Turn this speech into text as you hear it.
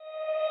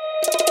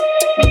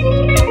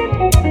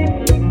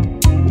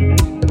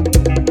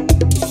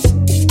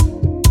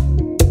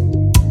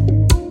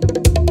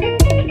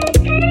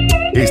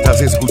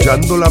Estás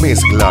escuchando la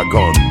mezcla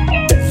con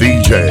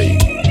DJ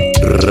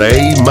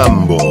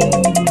RayMambo.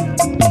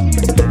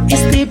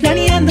 Estoy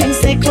planeando un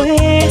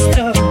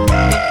secuestro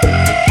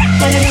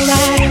para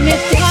robarme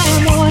tu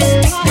amor.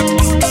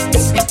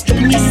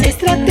 Mis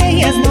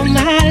estrategias no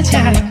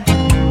marchan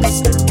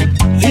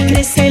y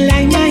crece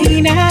la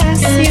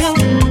imaginación.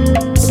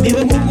 Vivo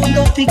en un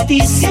mundo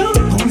ficticio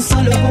con un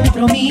solo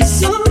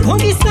compromiso: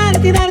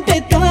 conquistarte y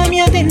darte toda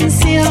mi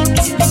atención.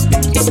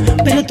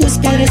 Pero tus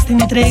padres te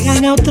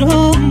entregan a otro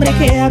hombre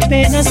que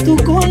apenas tú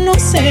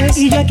conoces,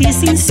 y yo aquí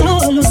sin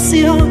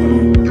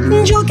solución.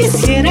 Yo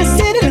quisiera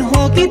ser el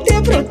Hulk y te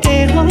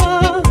protejo,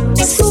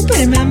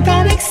 Superman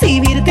para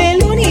exhibirte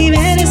el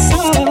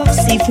universo.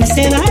 Si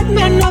fuese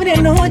Batman no habría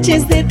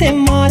noches de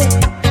temor,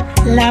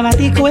 la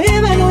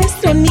Baticueva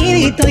nuestro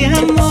nidito de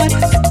amor.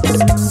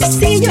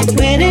 Si yo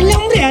fuera el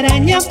hombre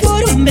araña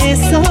por un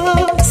beso,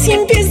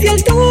 100 pies de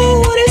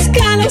altura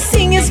escalo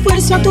sin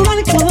esfuerzo a tu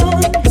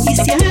balcón. Y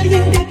si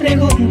alguien te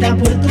pregunta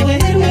por tu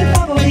héroe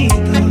favorito,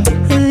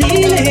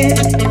 dile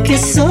que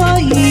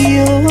soy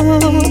yo.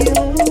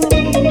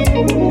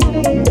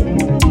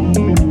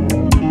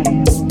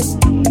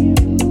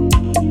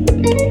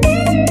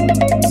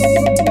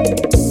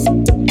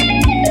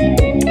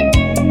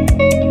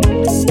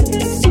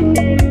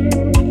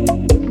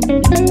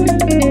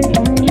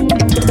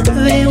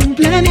 Veo un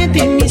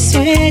planeta en mis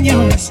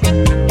sueños,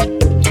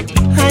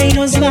 ahí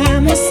nos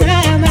vamos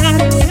a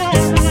amar.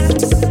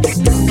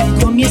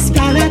 Con mi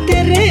espada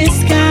te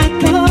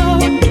rescato,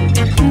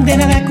 de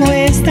nada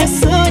cuesta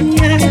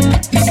soñar.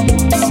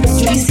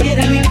 Yo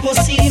hiciera lo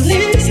imposible,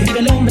 siendo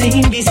el hombre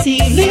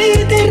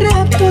invisible. Te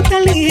rapto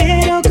tan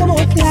ligero como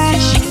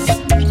Flash,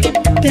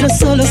 pero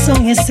solo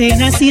son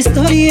escenas,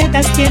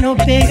 historietas que no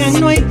pegan,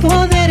 no hay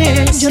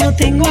poderes. Yo no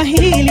tengo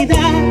agilidad.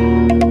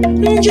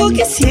 Yo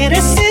quisiera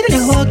ser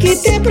el Hulk y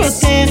te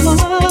protejo,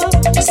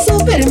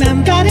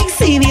 Superman para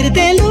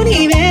exhibirte el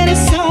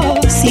universo.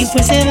 Si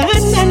fuese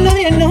Batman no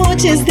habría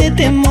noches de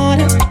temor,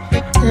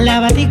 la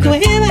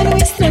Baticueva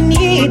nuestro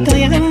nidito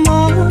de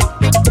amor.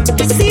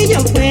 Si yo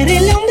fuera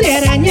el hombre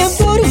araña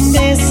por un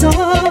beso,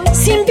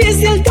 100 pies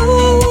de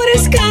altura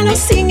escalo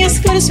sin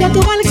esfuerzo a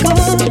tu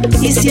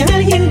balcón. Y si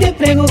alguien te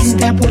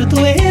pregunta por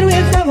tu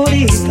héroe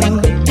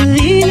favorito,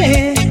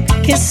 dile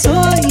que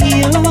soy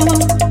yo.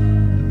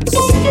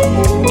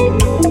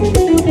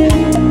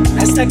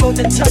 That's that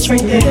golden touch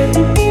right there.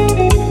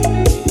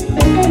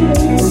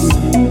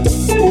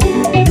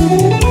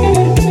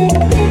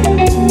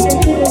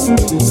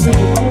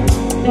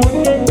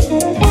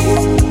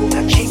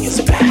 That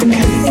genius back.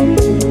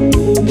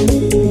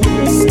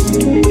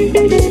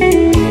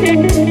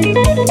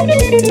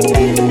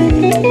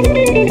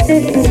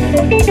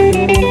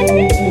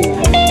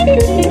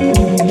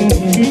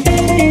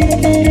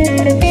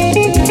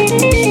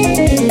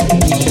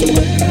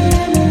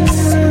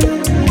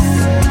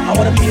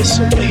 A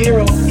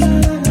superhero,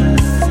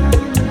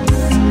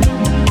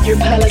 your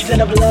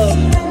paladin of love.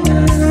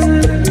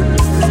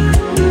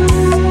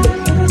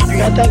 You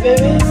got that,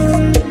 baby?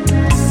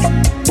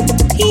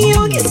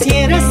 Yo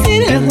quisiera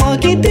ser el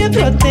Hulk y te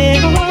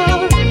protejo,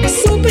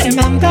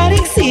 Superman para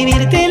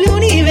exhibirte el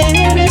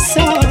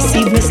universo.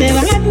 Si fuese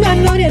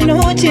Batman no habría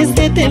noches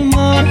de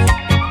temor,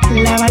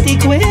 la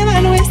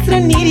Baticueva nuestro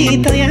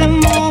nidito de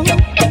amor.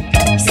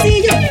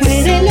 Si yo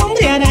fuera el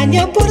hombre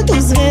araña por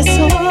tus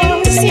besos,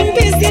 100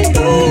 pies de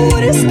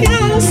altura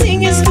escalo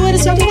sin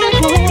esfuerzo a tu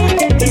balcón.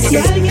 Y si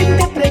alguien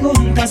te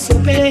pregunta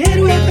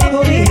superhéroe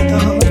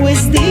favorito,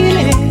 pues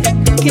dile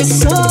que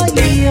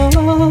soy yo.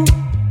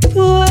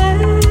 Pues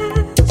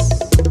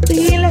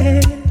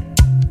dile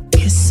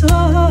que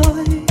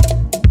soy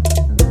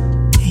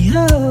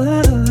yo.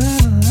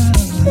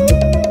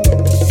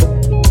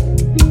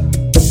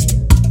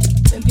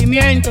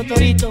 Sentimiento,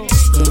 Torito.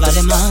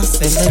 Vale más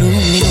perder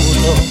un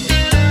minuto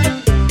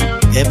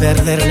que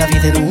perder la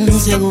vida en un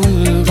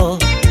segundo.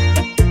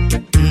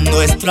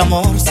 Nuestro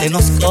amor se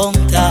nos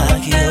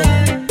contagió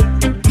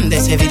de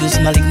ese virus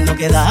maligno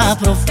que da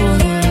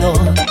profundo.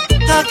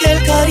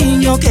 Aquel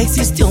cariño que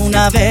existió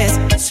una vez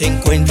se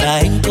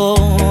encuentra en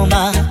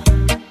coma.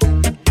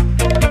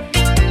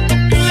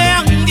 Le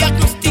han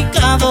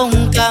diagnosticado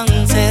un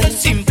cáncer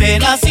sin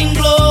pena, sin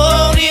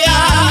gloria.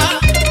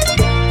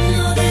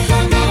 Lo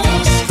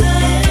dejamos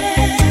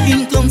caer.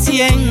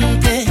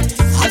 Inconsciente,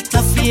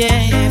 alta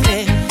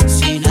fiebre,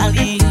 sin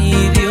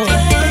alivio.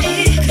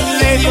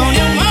 Le dio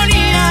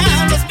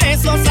neumonía, los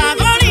besos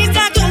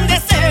agoniza con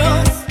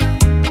deseos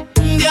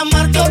de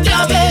amarte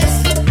otra vez.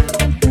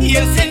 Y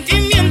el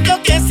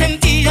sentimiento que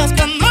sentías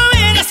cuando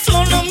eras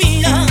solo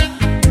mía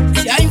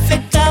se ha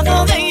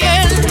infectado de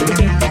hiel.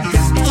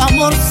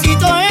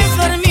 Amorcito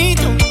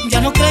enfermito,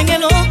 ya no cree en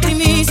el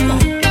optimismo.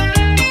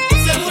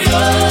 Se murió.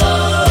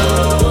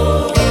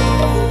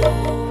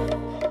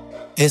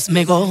 Es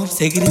mejor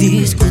seguir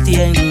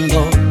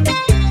discutiendo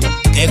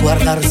que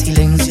guardar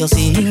silencio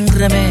sin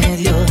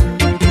remedio.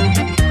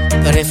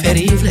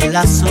 Preferible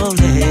la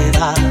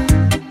soledad.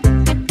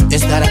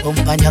 Es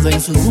acompañado en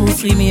su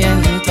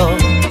sufrimiento.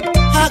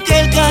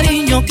 Aquel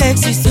cariño que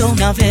existió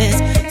una vez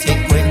se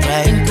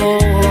encuentra en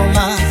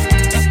coma.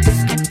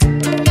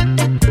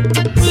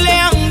 Le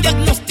han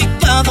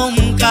diagnosticado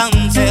un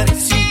cáncer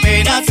sin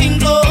pena, sin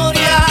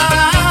gloria.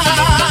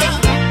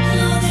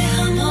 Lo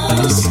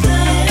dejamos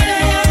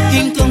caer.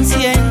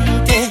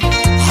 Inconsciente,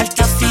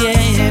 alta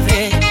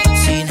fiebre,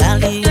 sin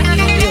alivio.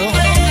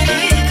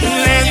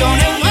 Le dio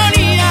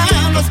neumonía,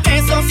 los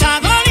besos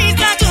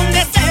agoniza de un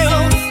deseo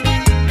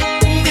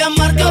de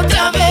amarte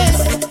otra vez.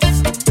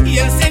 Y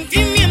el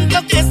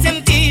sentimiento que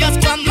sentías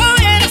cuando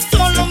eras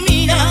solo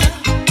mía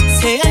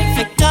se ha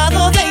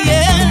infectado de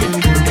hiel.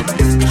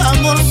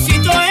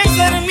 Amorcito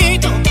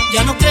enfermito,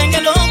 ya no cree en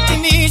el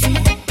optimismo.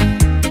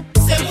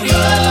 Se murió.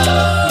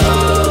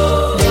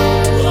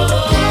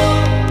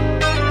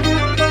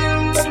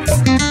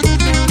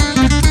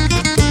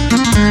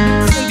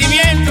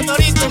 Sentimiento,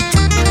 Torito.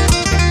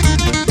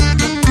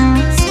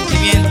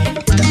 Sentimiento.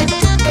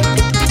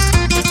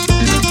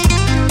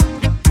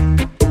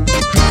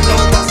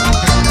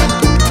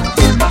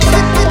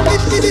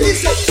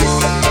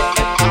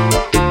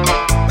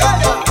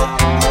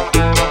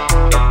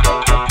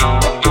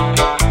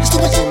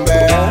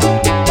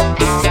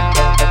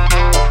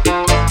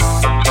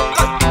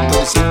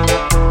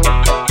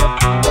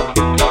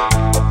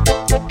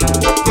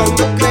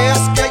 Cuando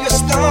creas que yo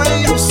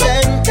estoy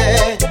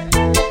ausente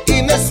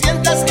y me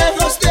sientas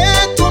lejos de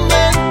tu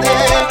mente,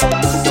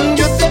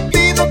 yo te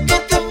pido que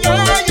te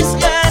vayas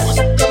lejos,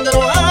 donde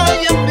no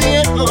hayan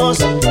viejos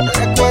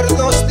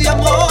recuerdos de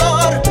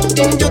amor.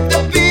 Yo te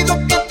pido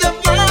que te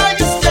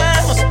vayas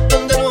lejos,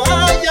 donde no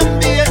hayan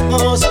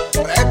viejos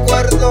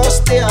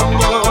recuerdos de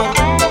amor.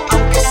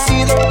 Aunque he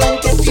sido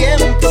tanto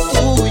tiempo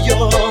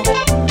tuyo,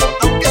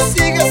 aunque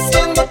sigas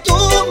siendo tú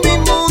mi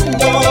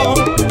mundo,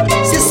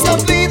 si he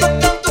sabido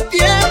tanto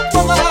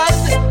tiempo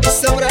amarte y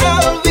sabré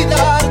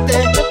olvidarte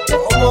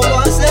como lo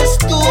haces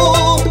tú.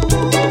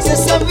 Si he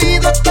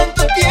sabido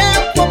tanto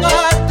tiempo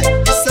amarte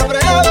y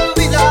sabré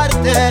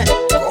olvidarte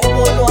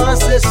como lo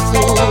haces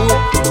tú.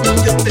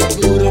 Yo te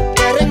juro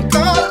que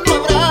rencor no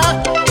habrá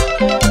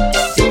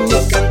y mi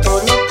canto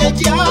no te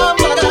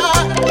llamará.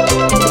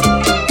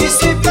 Y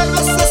si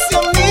vuelves hacia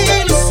mí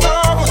los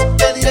ojos,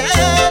 te diré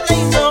de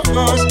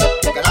hijos,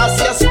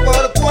 gracias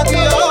por tu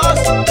adiós.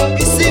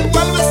 Y si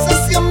vuelves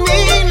hacia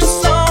mí los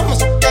ojos,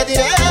 te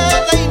diré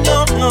de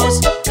hijos,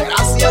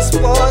 gracias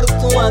por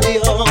tu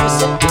adiós.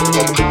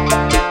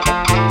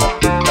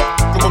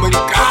 Como me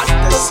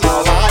encanta esa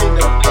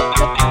vaina.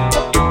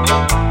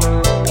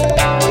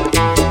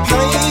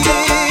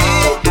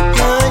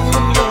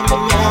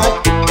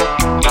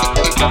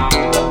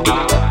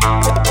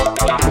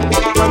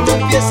 Cuando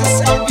empieces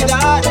a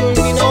olvidar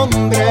mi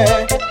nombre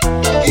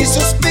y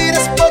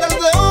suspiras por el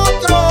de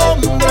otro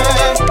hombre,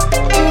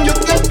 yo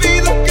te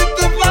pido que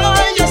te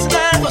vayas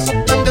lejos,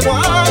 donde no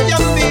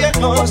hayan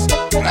viejos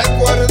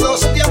recuerdos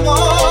de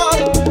amor.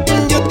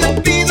 Yo te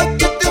pido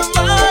que te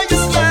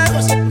vayas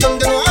lejos,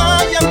 donde no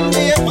hayan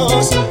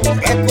viejos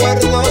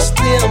recuerdos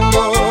de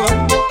amor.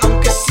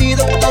 Aunque he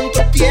sido tanto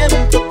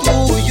tiempo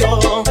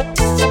tuyo,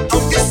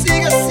 aunque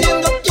sigas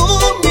siendo tú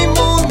mi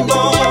mundo,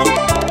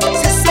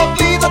 si he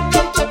sabido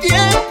tanto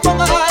tiempo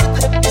amarte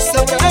y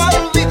sabré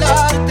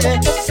olvidarte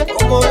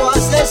como lo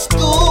haces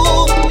tú.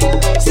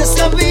 Si he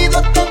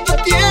sabido tanto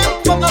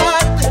tiempo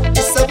amarte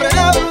y sabré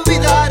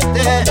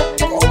olvidarte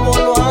como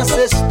lo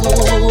haces tú.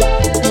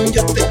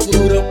 Yo te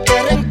juro que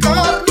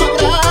rencor no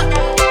habrá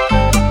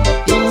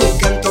y mi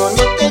canto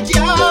no te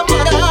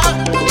llamará.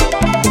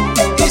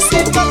 Y si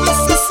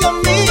vuelves hacia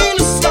mí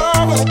los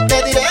ojos, te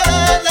diré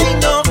de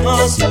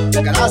hijos,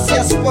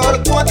 gracias por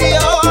tu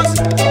adiós.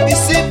 Y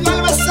si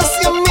vuelves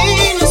hacia mí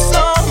los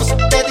ojos,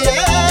 te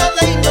diré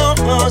de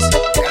hijos,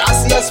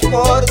 gracias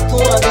por tu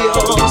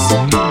adiós.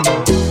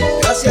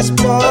 Gracias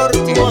por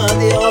tu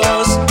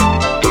adiós.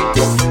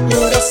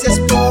 Gracias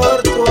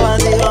por tu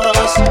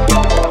adiós.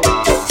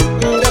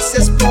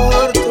 Gracias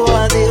por tu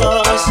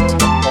adiós.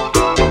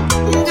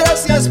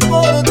 Gracias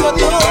por tu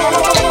adiós.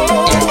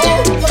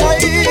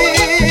 Ay,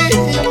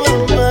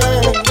 mamá.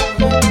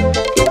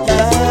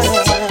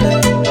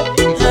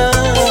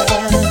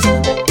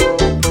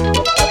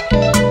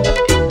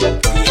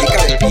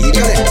 Pícale,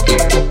 pícale.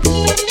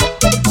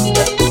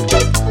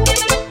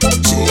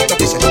 Chica,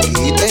 que se le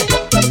quite.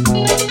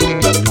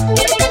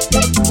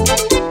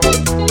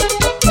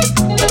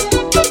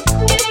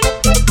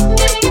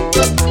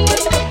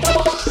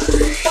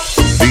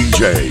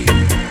 DJ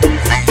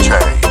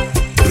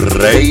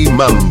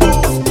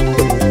RayMambo.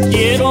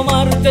 Quiero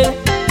amarte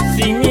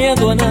sin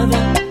miedo a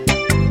nada,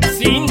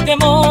 sin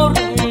temor,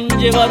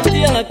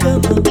 llevarte a la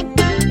cama.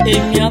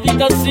 En mi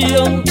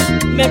habitación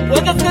me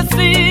puedes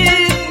decir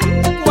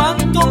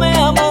cuánto me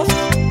amas,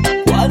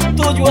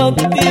 cuánto yo a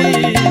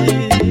ti.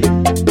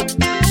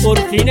 Por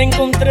fin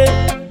encontré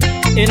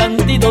el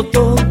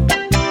antídoto,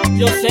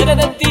 yo seré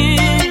de ti,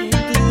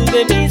 tú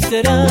de mí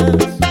serás.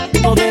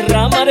 No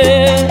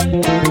derramaré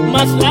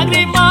más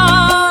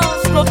lágrimas,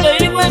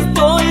 contigo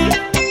estoy,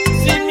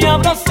 si me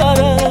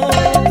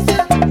abrazarás.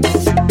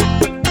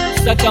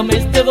 Sácame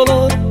este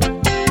dolor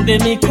de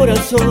mi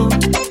corazón.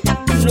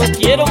 No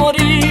quiero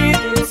morir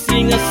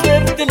sin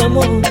hacerte el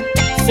amor.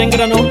 Se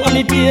engranó a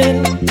mi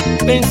piel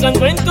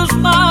pensando en tus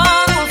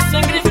manos, se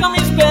engrifa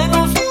mis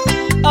pelos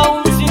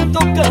aún sin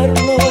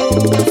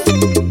tocarlos.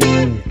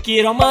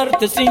 Quiero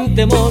amarte sin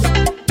temor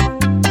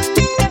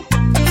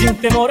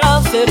a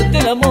hacerte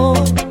el amor.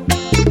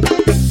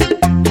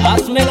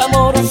 Hazme el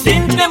amor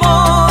sin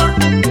temor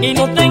y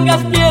no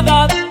tengas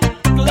piedad,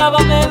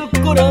 clávame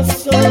el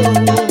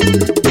corazón.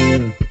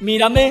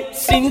 Mírame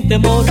sin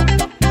temor,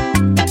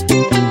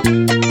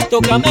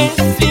 tócame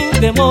sin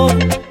temor,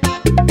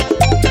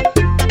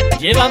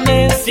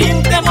 llévame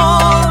sin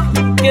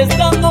temor, que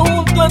estando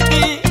junto a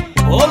ti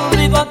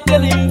olvido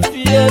aquel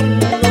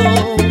infierno.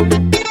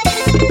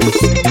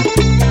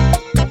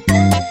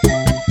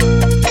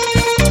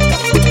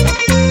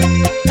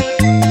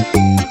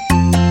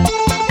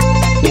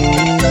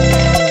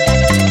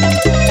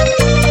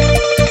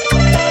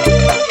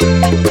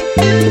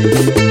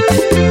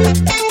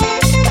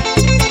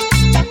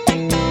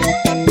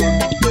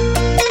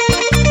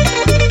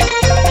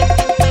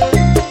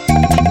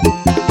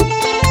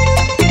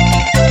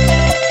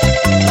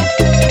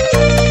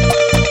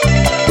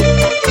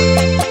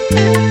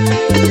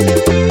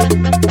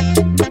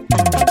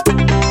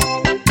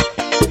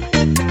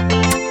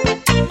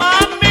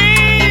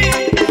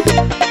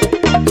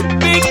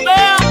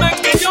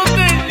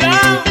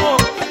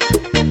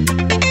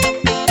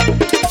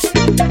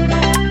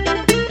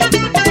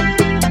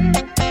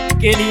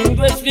 Qué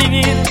lindo es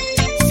vivir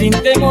sin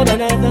temor a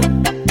nada,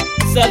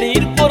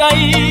 salir por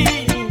ahí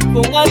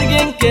con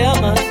alguien que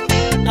amas.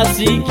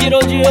 Así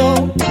quiero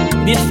yo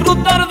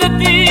disfrutar de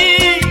ti,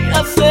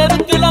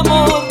 hacerte el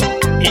amor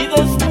y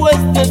después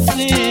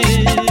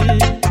decir: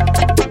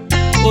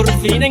 por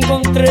fin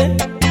encontré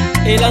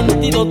el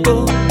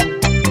antídoto.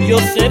 Yo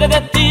seré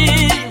de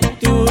ti,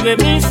 tú de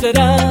mí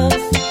serás.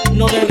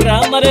 No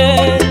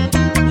derramaré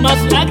más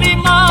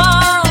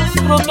lágrimas,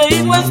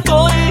 protegido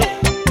estoy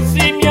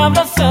si me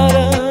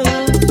abrazarás.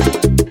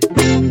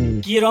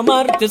 Quiero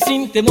amarte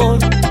sin temor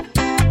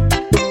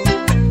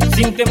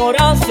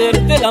a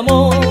hacerte el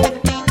amor.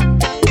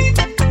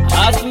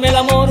 Hazme el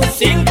amor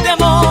sin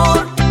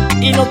temor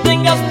y no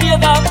tengas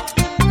piedad,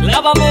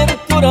 clávame el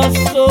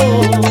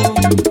corazón.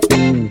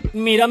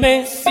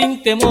 Mírame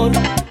sin temor,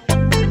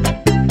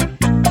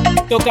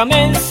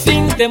 tócame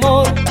sin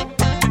temor,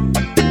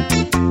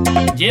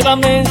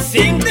 llévame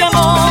sin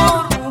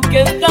temor,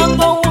 que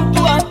estando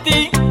junto a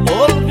ti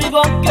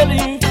olvido aquel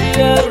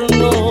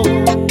infierno.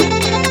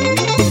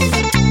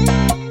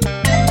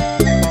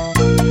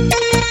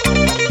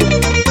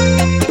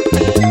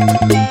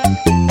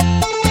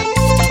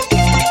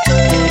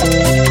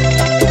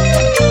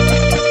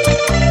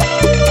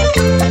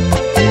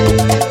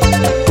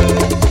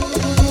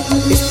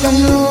 Esta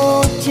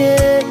noche,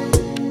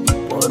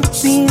 por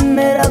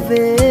primera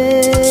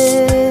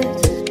vez,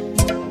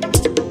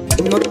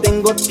 no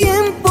tengo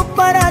tiempo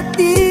para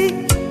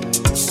ti.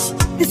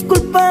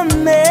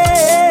 Discúlpame,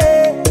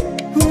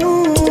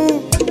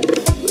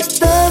 he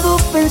estado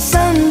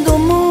pensando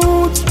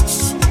mucho.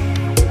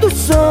 Tú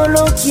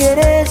solo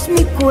quieres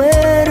mi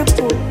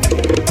cuerpo,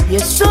 y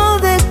eso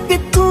de que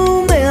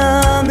tú me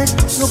ames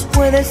no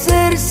puede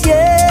ser cierto.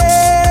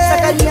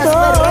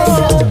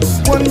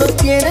 Cuando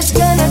tienes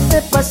ganas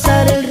de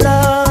pasar el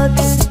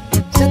rato,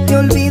 se te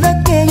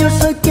olvida que yo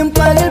soy quien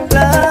paga el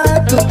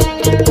plato.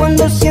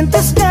 Cuando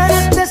sientes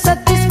ganas de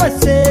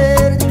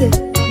satisfacerte,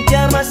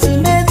 llamas y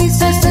me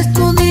dices es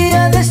tu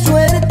día de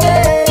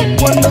suerte.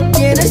 Cuando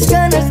tienes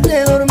ganas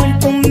de dormir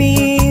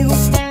conmigo,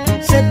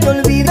 se te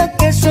olvida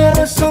que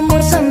solo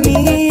somos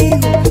amigos.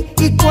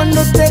 Y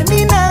cuando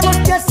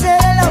terminamos de hacer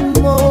el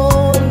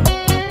amor,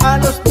 a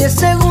los 10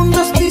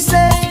 segundos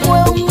dices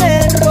fue un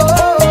error.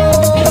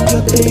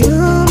 Yo te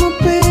amo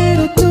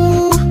pero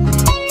tú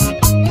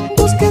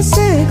buscas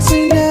sexo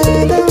y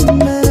nada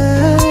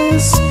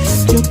más.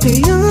 Yo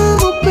te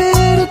amo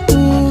pero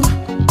tú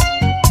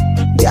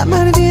de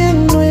amar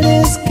bien no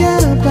eres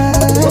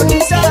capaz.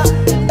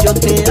 Yo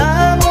te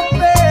amo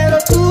pero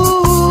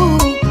tú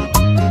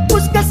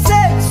buscas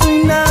sexo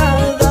y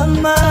nada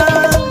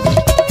más.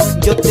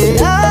 Yo te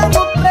amo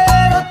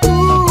pero tú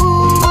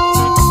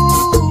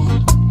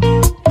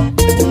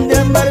de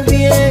amar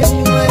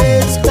bien no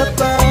eres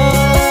capaz.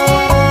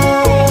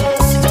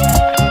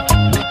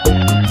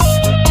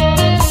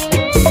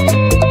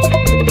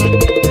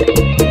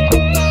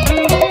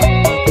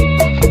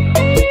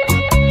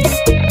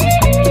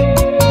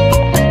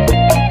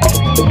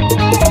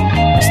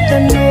 Esta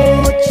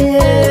noche,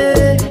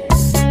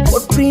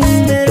 por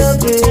primera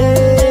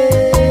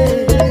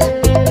vez,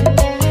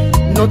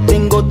 no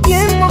tengo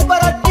tiempo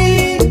para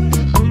ti.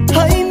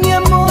 Ay, mi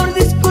amor,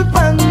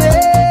 discúlpame.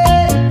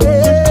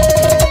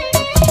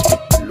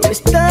 Lo he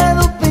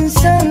estado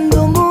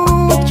pensando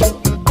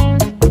mucho.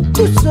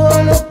 Tú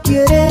solo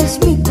quieres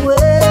mi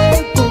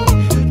cuerpo.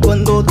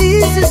 Cuando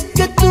dices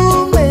que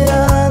tú me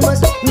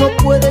amas, no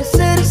puede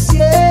ser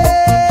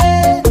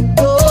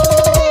cierto.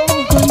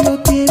 Cuando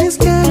tienes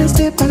ganas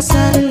de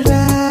pasar el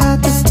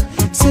rato,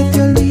 se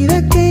te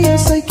olvida que yo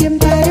soy quien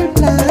paga el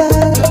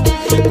plato.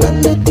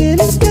 Cuando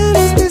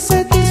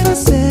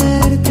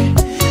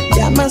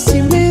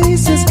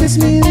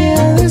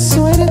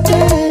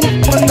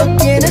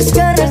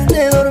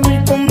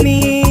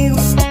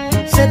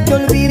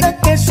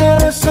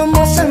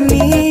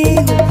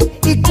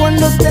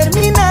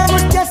terminar.